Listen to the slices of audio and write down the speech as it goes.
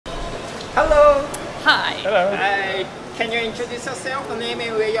Hello. Hi. Hello. Hi. Can you introduce yourself, the name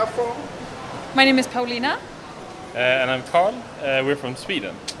and where you're from? My name is Paulina. And I'm Carl. We're from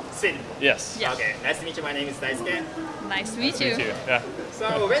Sweden. Sweden. Yes. Yeah. Okay. Nice to meet you. My name is Daisuke. Nice to meet you. Me too. Yeah.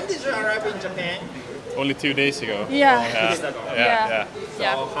 So when did you arrive in Japan? Only 2 days ago. Yeah. 2 days ago. Yeah.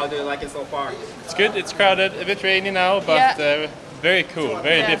 So how do you like it so far? It's good. It's crowded. A bit rainy now, but very cool.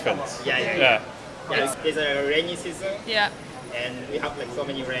 Very different. Yeah. It's a rainy season. Yeah. And we have like so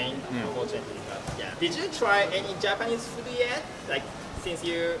many rain, unfortunately. But yeah. Did you try any Japanese food yet? Like since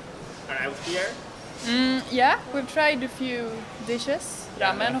you arrived here? Yeah, we've tried a few dishes.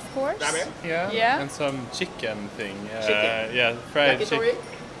 Ramen, of course. Ramen? Yeah. And some chicken thing. Chicken? Yeah, fried Yakitori?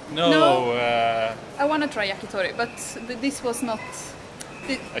 chicken. No. I want to try yakitori, but this was not.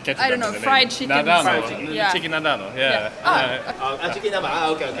 I don't know, fried chicken. Nadano. Fried chicken. Yeah. Chicken nadano. Yeah. Chicken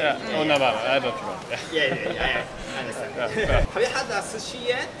naba. Okay. Oh, nadano. I don't remember. Yeah. I understand. Have you had a sushi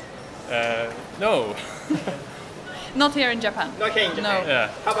yet? No. Not here in Japan. Not here in Japan. No. Yeah.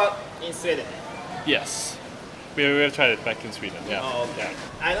 How about in Sweden? Yes. We've tried it back in Sweden. Yeah. Oh, okay.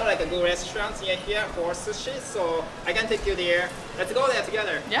 I know like a good restaurant near here for sushi, so I can take you there. Let's go there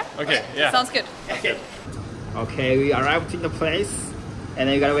together. Yeah. Okay. Yeah. Sounds good. Okay. Okay, we arrived in the place, and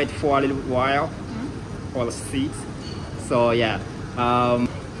then you gotta wait for a little while for the seats. So yeah.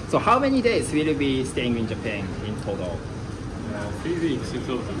 So how many days will you be staying in Japan in total? 3 weeks in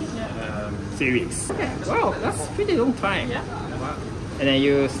total. 3 weeks. Okay. Wow, that's pretty long time. Yeah. Wow. And then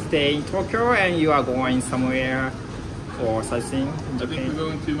you stay in Tokyo, and you are going somewhere for sightseeing in I think Japan. we're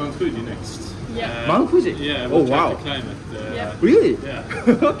going to Mount Fuji next. Yeah. Mount Fuji? Yeah. Oh We'll try wow. to climb it. Yeah. Really?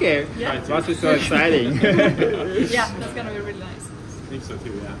 Yeah. Okay. Yeah. That's so exciting. Yeah, that's gonna be really nice. I think so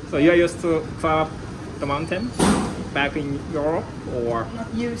too. Yeah. So you are used to climb up the mountain back in Europe, or?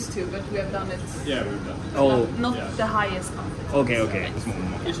 Not used to, but we have done it. Yeah, we've done it. Oh. Not Yeah. the highest mountain. Okay.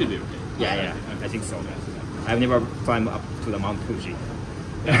 It should be okay. Yeah. I think so. I've never climbed up to the Mount Fuji.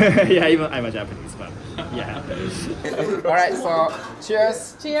 Yeah, even I'm a Japanese, but yeah. All right, so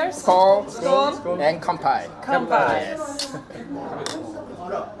cheers. Cheers. Skål. Skål. And kanpai. Kanpai. Yes.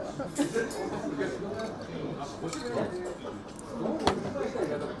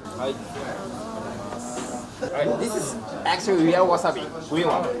 Alright, this is actually real wasabi, green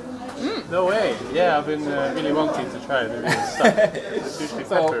one. No way. Yeah, I've been really wanting to try the real stuff. It's usually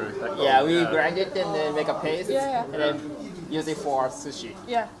pepper. Yeah, we grind it and then make a paste, Yeah. and then use it for sushi.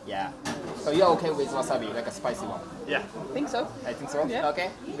 Yeah, Yeah. So you're okay with wasabi, like a spicy one? Yeah. I think so. I think so. Yeah.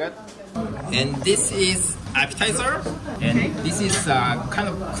 Okay, good. And this is appetizer, and this is kind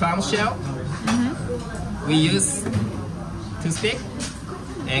of clamshell. We use toothpick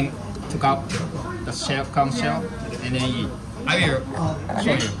and took out the shell, clamshell, and then eat. I will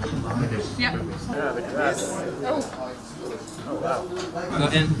show you. Yeah. Yeah, look at that. Oh. So,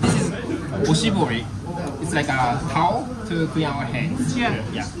 and this is oshibori. It's like a towel to clean our hands. Yeah.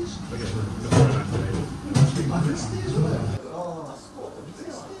 Yeah.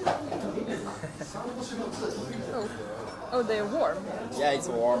 Oh, they're warm. Yeah, it's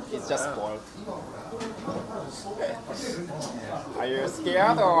warm. It's just boiled. Are you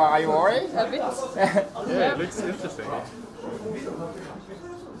scared or are you worried? A bit. Yeah, it looks interesting.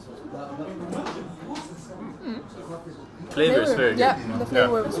 Flavor is very good. Yeah, the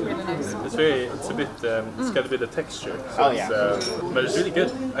flavor was really nice. It's a bit, it's got a bit of texture. So Oh, yeah. but it's really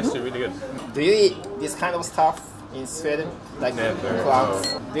good. Actually, really good. Do you eat this kind of stuff in Sweden? Like Never.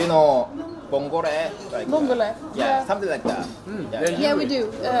 clams? Do you know bongole? Like, Bongole. yeah, something like that. Yeah, we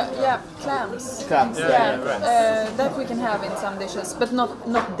do. Yeah, clams. Clams. Yeah, right. that we can have in some dishes, but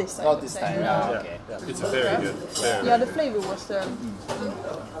not this time. Not this time. Yeah, Okay. it's very good. Very Yeah, the flavor was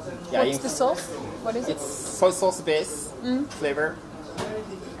Yeah, what's the sauce? What is it? it's soy sauce base flavor.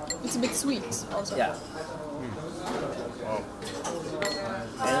 It's a bit sweet also. Yeah.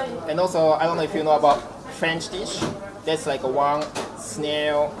 And also, I don't know if you know about French dish. That's like a one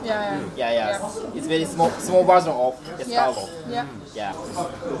snail. Yeah. It's very small version of escargot. Yeah. Yeah.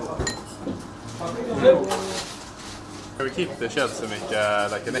 We keep the shells to make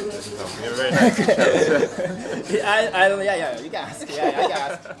like a necklace or something. They're very nice shells. I don't. Yeah. You can ask. Yeah, I can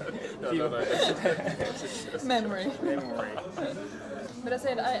ask. No. Memory. Memory. But I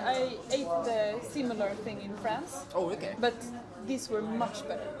said I ate the similar thing in France, Oh, okay. but these were much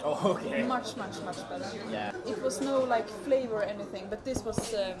better. Oh, okay. Much better. Yeah. It was no like flavor or anything, but this was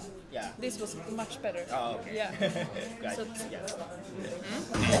Yeah. this was much better. Oh, okay. Yeah. Right. So,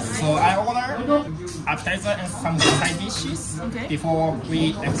 So I order appetizer and some side dishes Okay. before we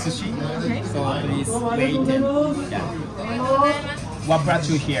eat like sushi. Okay. So please wait and yeah. What brought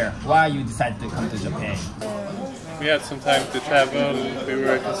you here? Why you decided to come to Japan? we had some time to travel. We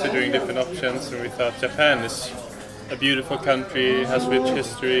were considering different options, and we thought Japan is a beautiful country, has rich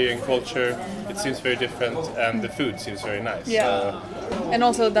history and culture. It seems very different, and the food seems very nice. Yeah, and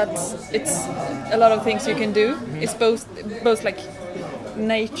also it's a lot of things you can do. It's both like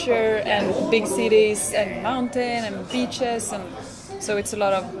nature and big cities and mountain and beaches, and so it's a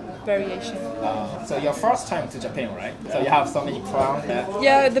lot of variation. So your first time to Japan, right? So you have so many plans.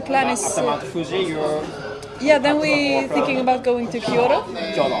 Yeah, the plan is. After Mount Fuji, you're. Yeah, then we're thinking about going to Kyoto.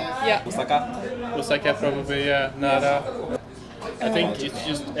 Kyoto. Yeah. Osaka probably, yeah, Nara. I think it's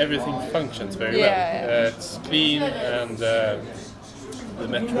just everything functions very well. Yeah. It's clean, and the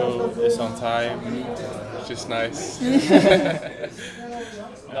metro is on time, which is nice.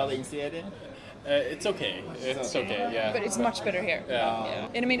 Not in Sweden? It's okay. It's okay. Yeah. But it's much better here. Yeah.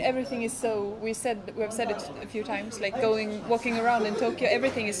 And I mean, everything is so. We have said it a few times. Like walking around in Tokyo,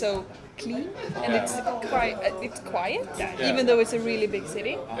 everything is so clean, and it's quiet. Even though it's a really big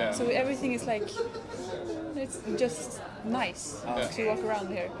city. So everything is like, it's just nice to walk around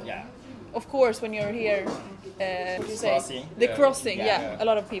here. Yeah. Of course, when you're here, what do you say? Crossing. The crossing, a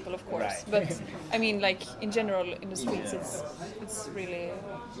lot of people, of course. Right. But I mean, like in general, in the streets, it's really,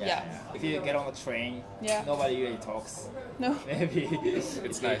 If you get on the train, nobody really talks. No. Maybe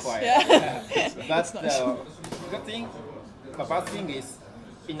It's nice. quiet. Yeah. But the good thing, the bad thing is,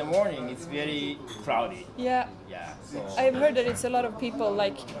 in the morning it's very crowded. Yeah. Yeah. So I've heard that it's a lot of people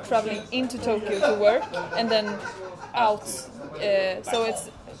like traveling into Tokyo to work and then out. So it's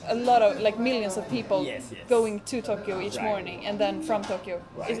a lot of like millions of people going to Tokyo each morning and then from Tokyo.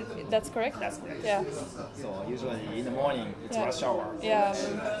 That's correct? That's correct. Yeah. So usually in the morning it's rush hour. Yeah.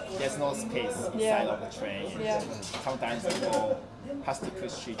 There's no space inside of the train. Yeah. Sometimes people has to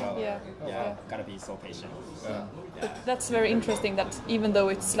push each other. Yeah. Gotta be so patient. But that's very interesting that even though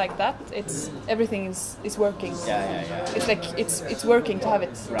it's like that, everything is working. Yeah. It's like it's working to have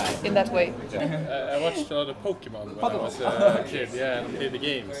it in that way. I watched a lot of Pokemon when I was a kid. Yeah, and played the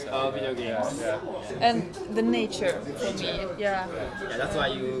games. Video games. Yeah. And the nature for me. Yeah. That's why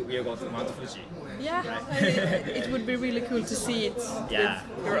you will go to Mount Fuji. Yeah, it would be really cool to see it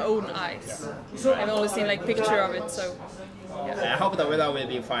with your own eyes. I've only seen like picture of it, so. I hope the weather will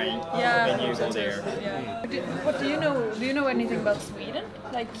be fine when you go there. Yeah. What do you know? Do you know anything about Sweden?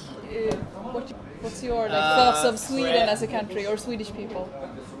 Like, what's your thoughts of Sweden as a country or Swedish people?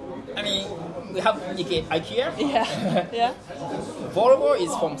 I mean, we have IKEA. Yeah. Volvo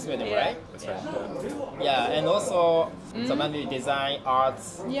is from Sweden, Yeah. right? That's right. Yeah, and also some maybe design,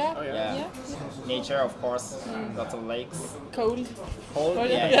 arts. Yeah. Nature, of course. Lots of lakes. Cold. Cold.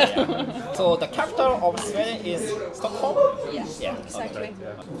 Yeah. So the capital of Sweden is Stockholm. Yeah. Exactly.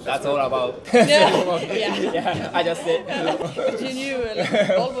 That's all about. Yeah. I just said. But you knew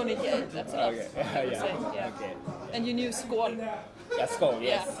Volvo and IKEA. That's a lot. Okay. And you knew Skål. Let's go.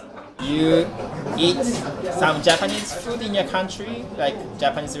 Yes. You eat some Japanese food in your country, like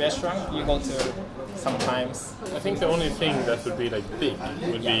Japanese restaurant. You go to sometimes. I think the only thing that would be like big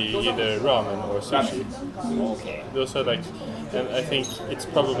would be either ramen or sushi. Okay. Those are like, and I think it's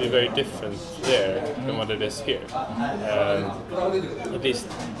probably very different there than what it is here. At least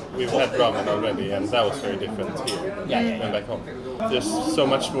we've had ramen already, and that was very different here than back home. There's so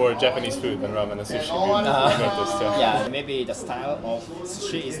much more Japanese food than ramen and sushi. Yeah, maybe the style of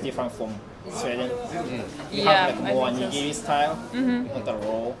sushi is different from Sweden. We have like more nigiri style, not a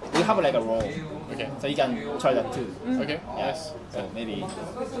roll. We have like a roll. Okay. So you can try that too. Okay. Yes. So maybe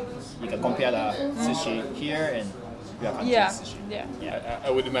you can compare the sushi here and your country's sushi. I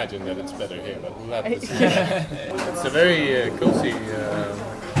would imagine that it's better here, but we'll have to see. It's a very cozy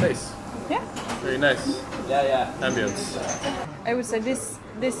place. Yeah. Very nice. Ambience. I would say this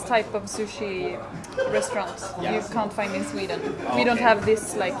type of sushi restaurant you can't find in Sweden. We don't have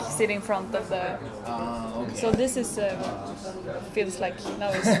this like sit in front of the. So this is feels like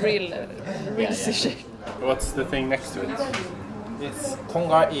now it's real sushi. What's the thing next to it? It's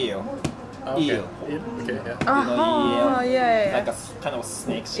tonga eel. Eel. Okay. Yeah. Like a kind of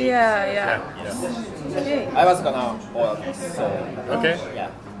snake shape. Yeah. Okay. I was gonna order this. So. Okay.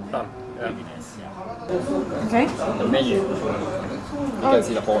 Yeah. Fun. Yeah. Okay. The menu. You can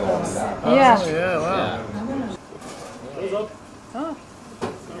see the photos. Yeah. Yeah. Wow. Oh.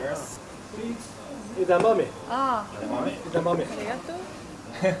 Yes. Edamame. Edamame. Arigato.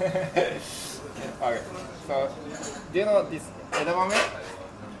 Okay. So, do you know this edamame?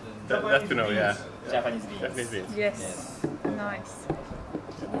 That we know, yeah. Japanese beans. Japanese beans. Yes. Nice.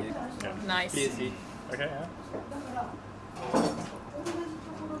 Nice. Please eat. Okay. Yeah.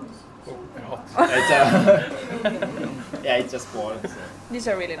 Hot. Yeah, it's just boiled. So. These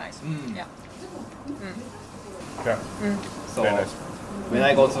are really nice. Yeah. Yeah. So Very nice. when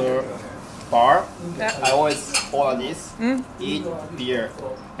I go to bar, Yeah. I always order this, eat beer.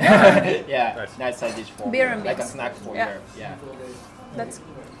 Yeah, nice side dish for Beer and like a beans. snack for Yeah. here. Yeah, That's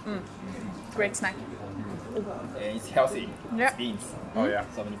great snack. and it's healthy. Yeah. It's beans. Oh yeah.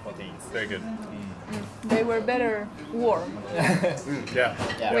 So many proteins. Very good. They were better warm. Yeah.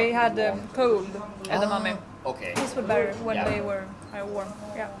 Yeah. We had cold edamame. Okay. These were better when Yeah. they were warm.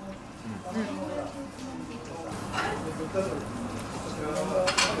 Yeah.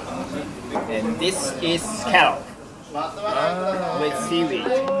 And this is scallop with seaweed.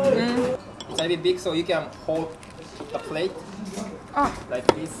 It's a bit big, so you can hold the plate Ah, like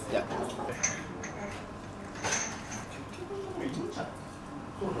this. Yeah.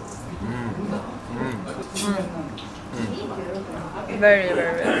 very,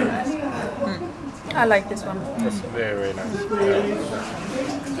 very, very nice. I like this one. That's very, very nice.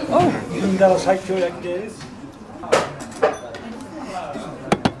 Yeah. Oh, 銀座の最強焼きです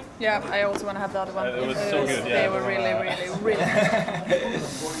yeah. I also want to have the other one. It was so good, They yeah. were really, really, really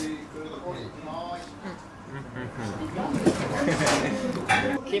nice.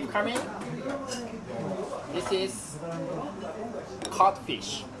 Keep coming. This is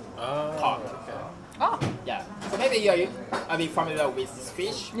codfish. Cod. Oh, Yeah. So maybe you are familiar with this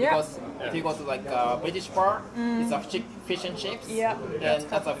fish Yeah. because if you go to like a British bar, it's a fish and chips. Yeah. And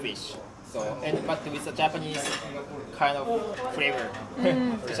that's a fish. So but with a Japanese kind of flavor,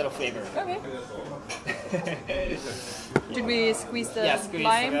 special flavor. okay. Did we squeeze the Yeah, squeeze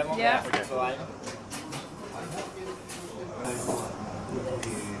lime? lemon. Yeah. Squeeze the lime.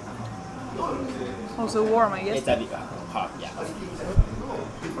 Also warm, I guess. It's a bit hot. Yeah.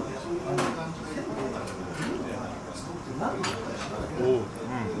 Ooh.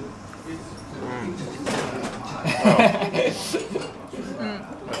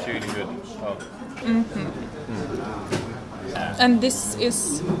 That's really good. Oh. And this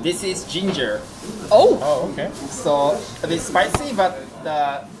is This is ginger. oh, Oh, okay. So a bit spicy, but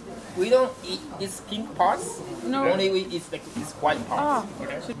we don't eat these pink parts. No. Only we eat like this white part. ah.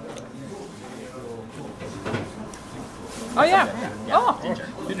 Oh yeah. Oh, Ginger.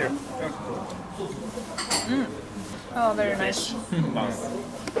 Ginger. oh, very nice. Bounce.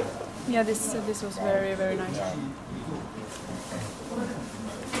 Yeah, this was very, very nice.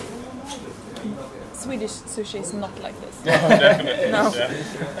 Swedish sushi is not like this. Definitely. No.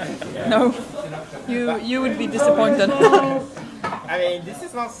 Yeah. No, you would be disappointed. I mean, this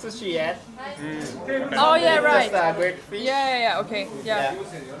is not sushi yet. Oh yeah, It's right. just a great fish. Yeah, okay, yeah.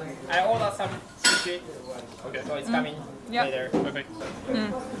 I ordered some sushi, Okay. so it's coming Yeah. later. Perfect.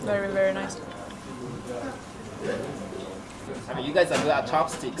 Very, very nice. I mean, you guys are good at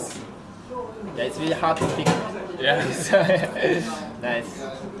chopsticks. Yeah, it's really hard to pick. Yeah. Nice.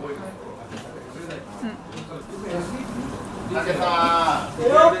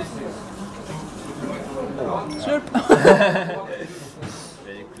 Slurp.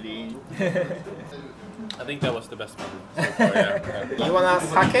 Very clean. I think that was the best one so far, yeah. You wanna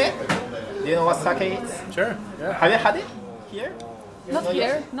sake? Do you know what sake is? Sure. Yeah. Have you had it here? Not Not here,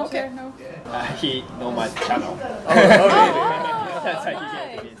 yet? not Okay. here, no. He know my channel. Oh, That's why he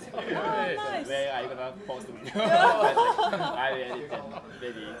nice. gave it. Nice. Where are you gonna post the video? I will edit and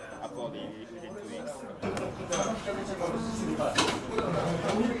maybe upload it within 2 weeks.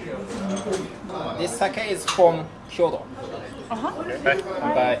 This sake is from Kyoto. Okay.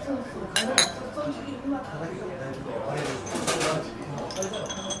 But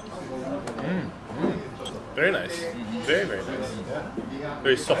Very nice. Very, very nice.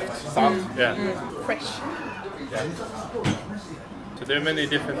 Very soft. soft. Yeah. Fresh. So there are many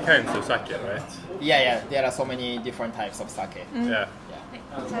different kinds of sake, right? Yeah, there are so many different types of sake. Yeah.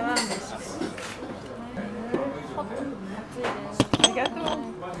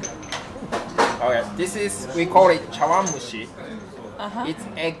 Okay, this is, we call it chawanmushi. It's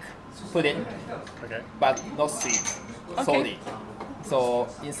egg pudding, Okay. but not sweet, Okay. salty. So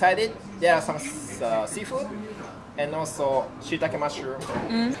inside it, there are some seafood and also shiitake mushroom.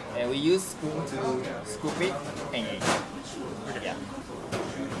 And we use spoon to scoop it and eat. Yeah.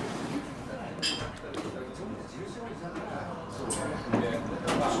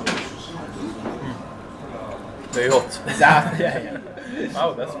 Very hot. Exactly. Yeah.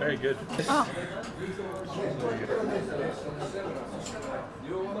 Wow, that's very good. Ah.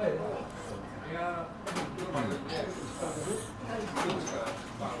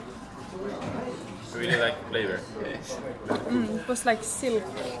 I really like flavor. It was like silky.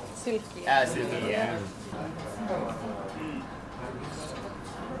 Absolutely, yeah.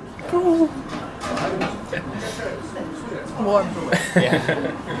 Warm. Yeah.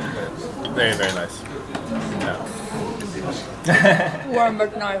 Very, very nice. Warm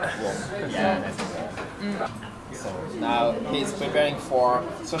but nice. Yeah, that's good. So now he's preparing for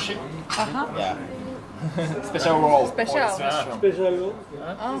sushi. Yeah. Special roll. Special. Special roll.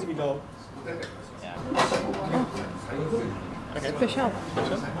 Yeah. Special.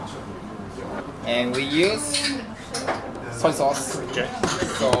 And we use soy sauce. Okay.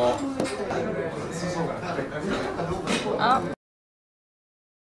 So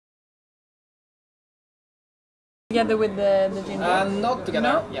Together with the ginger. not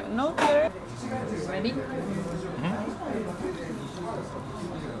together. No, Yeah. no together. Ready?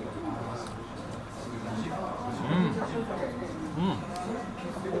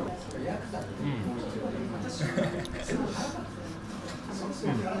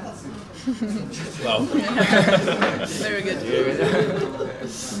 Wow. Very good.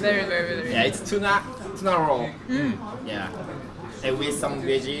 Very, very, very. Yeah, it's tuna roll. Yeah. And with some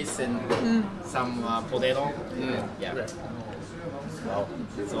veggies and some potato. Yeah. Wow.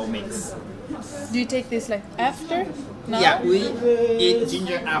 So mix. Do you take this like after? No? Yeah, we eat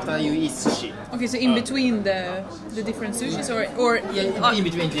ginger after you eat sushi. Okay, so in between the different sushis or Yeah, in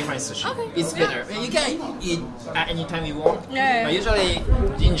between different sushi. Okay, It's yeah. better. You can eat at any time you want. Yeah. But usually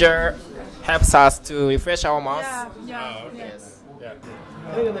ginger helps us to refresh our mouth. Yeah. Yes. Yeah.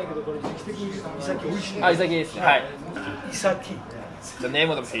 あれがないけどこれイサキ美味しい。Ah, Isaki. Hi. イサキ。 The name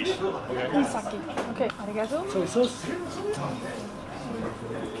of the fish. Sake. Okay, arigato. そうソース。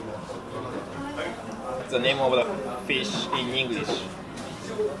 The name of the fish in English.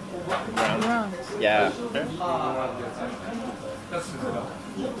 Wow. Yeah.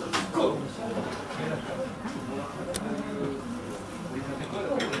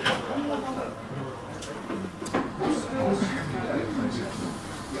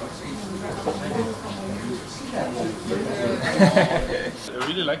 I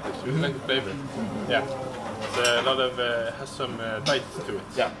really like this. I really like the flavor. Yeah. It's a lot of has some bite to it.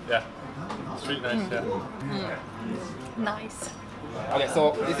 Yeah. Yeah. It's really nice. Yeah. Nice. Okay,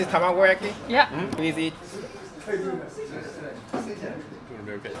 so this is tamagoyaki. Yeah. Please eat. It'll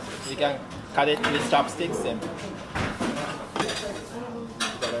be okay. You can cut it with chopsticks and.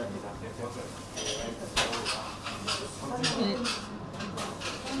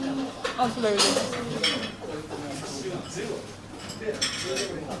 Also very good.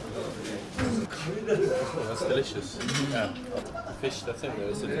 Oh, that's delicious. Yeah. The fish that's in there,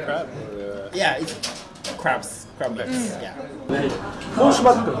 is it crab or? Yeah, it's crab legs. Yeah. ノース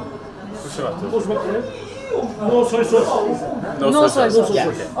マック。 Pushiwato. ノースマックね。ノーソイソース。 No soy sauce. Yeah.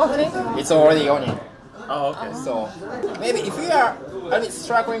 Okay. It's already onion. Oh, okay. So maybe if you are a bit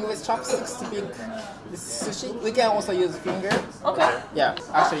struggling with chopsticks to pick this sushi, we can also use finger. Okay. Yeah,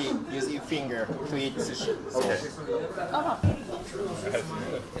 actually use your finger to eat sushi. Okay.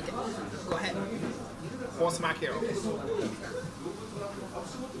 Go ahead. Horse mackerel.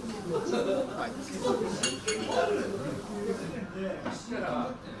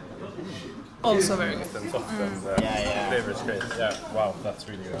 Also very good. And soft and Yeah. flavor is great. Yeah. Wow, that's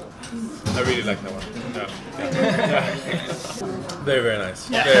really good. I really like that one. Yeah. Very, very nice.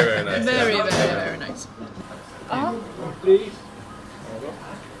 Very, very nice. Very, Yeah. very, very nice.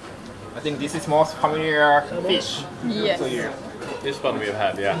 I think this is most familiar fish Yes. to you. This one we've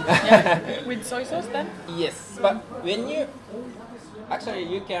had, yeah. Yeah. With soy sauce then? Yes, but when you actually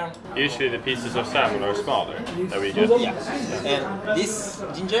you can Usually the pieces of salmon are smaller that we get. yeah, and this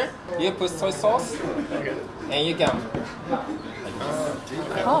ginger you put soy sauce Okay. and you can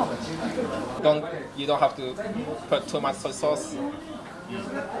Oh. you don't have to put too much soy sauce.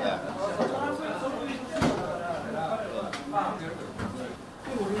 Yeah.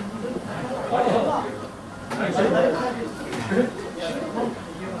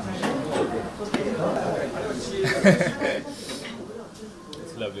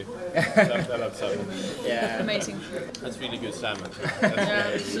 It's lovely. I love salmon. Yeah. Amazing. That's really good salmon.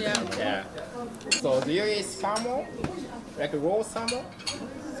 Yeah. Yeah. Yeah. So do you eat salmon? Like raw salmon?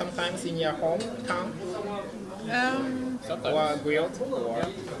 Sometimes in your hometown? Sometimes. Or grilled? Or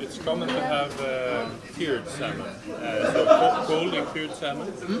It's common to have cured salmon. So cold and cured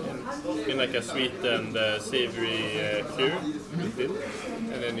salmon in like a sweet and savory cure with it.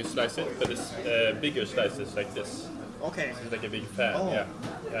 And then you slice it, but it's bigger slices like this. okay. It's like a big fan. Yeah,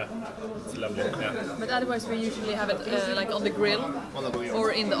 yeah. It's lovely. Yeah. But otherwise we usually have it like on the grill On the grill.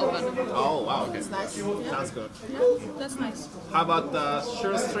 or in the oven. Oh wow, that's nice. Sounds good. Yeah, that's nice. How about the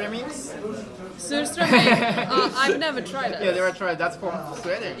surströmmings? Surströmming. I've never tried it. Yeah, they were tried. That's from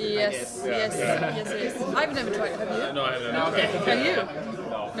Sweden. I Yes, guess. yes, yes, yes. I've never tried it. Have you? No, I haven't. Okay. Have you?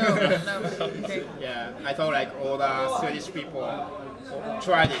 No, no. Okay. Yeah, I thought like all the Swedish people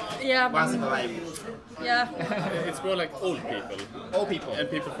tried it Yeah. once in a life. Yeah. It's more like old people. All people. And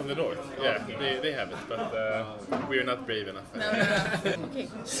people from the north. Yeah, they have it, but we're not brave enough. No. Okay.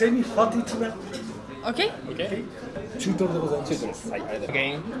 Semi-fatty tuna. Okay. Okay. 中トロでございます。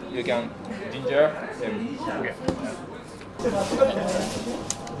Again, you can ginger. Okay.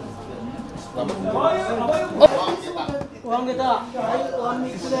 お揚げた。はい、お揚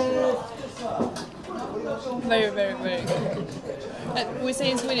げくです。Very, very, very good. We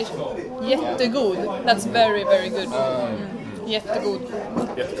say in Swedish, jättegod. That's very, very good. Jättegod.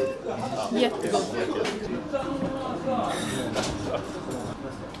 Jättegod.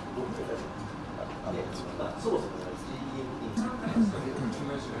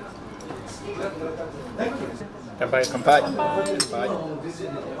 Kanpai. Kanpai.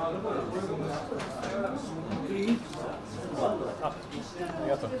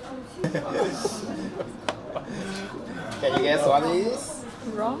 Can you guess what it is?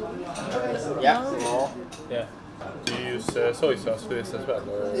 Raw? Yeah. Raw. Yeah. Do you use soy sauce for this as well?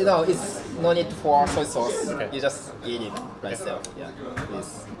 Or? No, it's no need for soy sauce. Okay. You just eat it by itself. Yeah.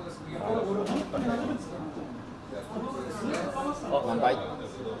 Please. One bite.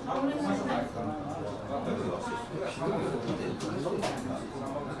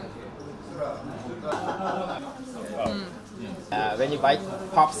 When you bite,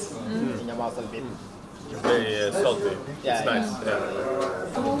 pops in your mouth a bit. Very salty. Yeah, it's nice.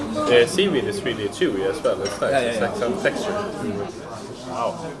 Yeah. Seaweed is really chewy as well. It's nice. It's like some texture.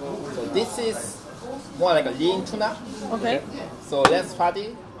 Wow. So this is more like a lean tuna. Okay. So less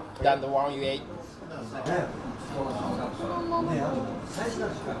fatty than the one you ate.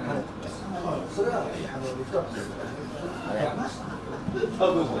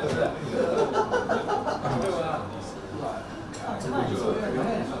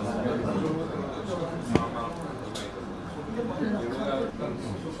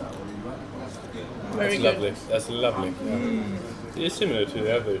 That's lovely. That's lovely. Yeah. It's similar to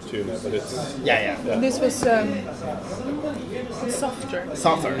the other tuna, but it's Yeah. This was softer.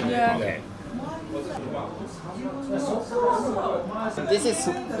 Softer. Yeah. Okay. This is,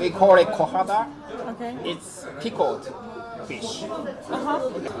 we call it kohada. Okay. It's pickled fish.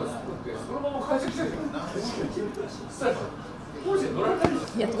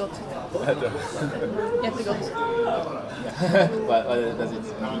 Jättegott. Jättegott. what does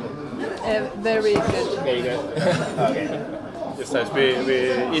it mean? Very good. Very good. Okay. it's nice. We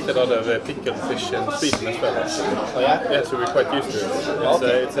eat a lot of pickled fish in Sweden as well. Actually. Oh yeah? Yeah, so we're quite used to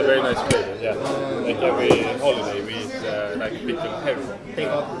it. It's a very nice flavor. Yeah. Like every holiday we eat like pickled herring.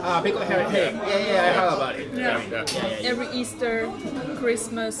 Pickled herring. Yeah, I heard about it. Yeah. Every Easter,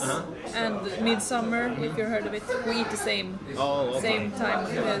 Christmas, and Midsummer, if you heard of it, we eat the same same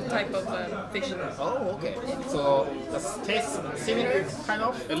type of fish. Oh, okay. So does it taste similar, kind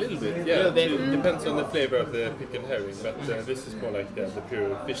of? A little bit, yeah. Little bit. It depends on the flavor of the pickled herring, but this is more like the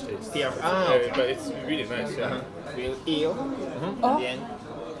pure fish taste. Yeah. Okay. But it's really nice, yeah. With eel. Then,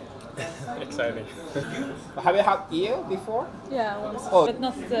 Exciting. have you had eel before? Yeah, once. Oh. But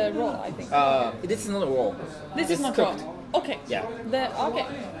not raw, I think. This is not raw. This is not cooked. raw. Okay. Yeah. Okay.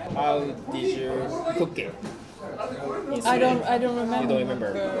 How did you cook it? I don't remember. You don't remember?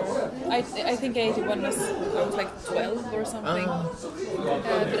 I think I ate it when I was like 12 or something. But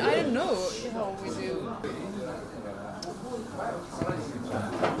I don't know how we do.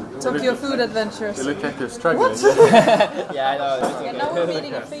 Tokyo food adventures. You look like you're struggling. Yeah, I know. Yeah, now we're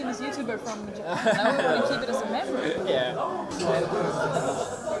meeting a famous YouTuber from Japan. Now we want to keep it as a memory. Yeah.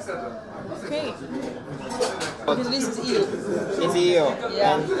 Okay. Because this is eel. It's eel.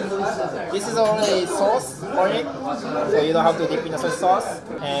 Yeah. And this is only sauce on it, so you don't have to dip in the soy sauce.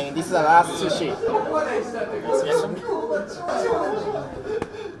 And this is the last sushi.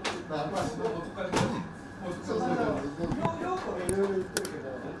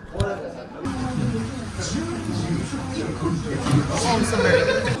 Also very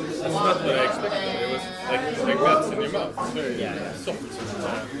good. That's not what I expected. It was like melts in your mouth. It's very soft.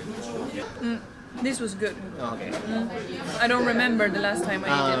 This was good. Okay. I don't remember the last time I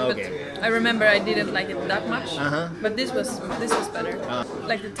ate it, but I remember I didn't like it that much. But this was better.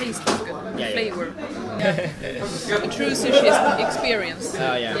 Like the taste was good, the flavor. Yeah. A true sushi experience.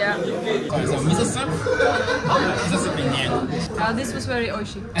 Yeah. So miso soup? Miso soup in the end. This was very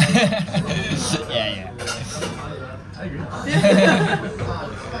oishi. Yeah.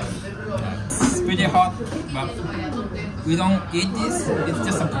 It's really hot, but we don't eat this. It's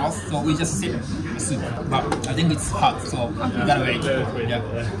just a broth, so we just sip. soup, but I think it's hot, so you gotta wait. Yeah.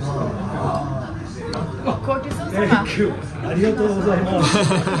 ごちそうさま。ありがとうございます。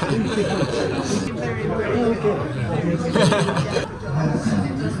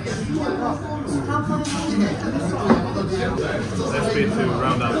Let's be to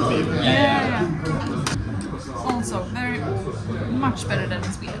round out the meal. Yeah. Also, very much better than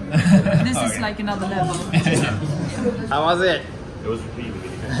in Sweden. This is like another level. How was it? It was really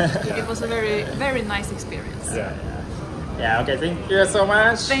good. It was a very, very nice experience. Yeah. Yeah, okay, thank you so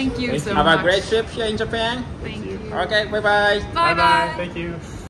much. Thank you so Have much. a great trip here in Japan. Thank you. Okay, bye bye. Bye bye. Thank you.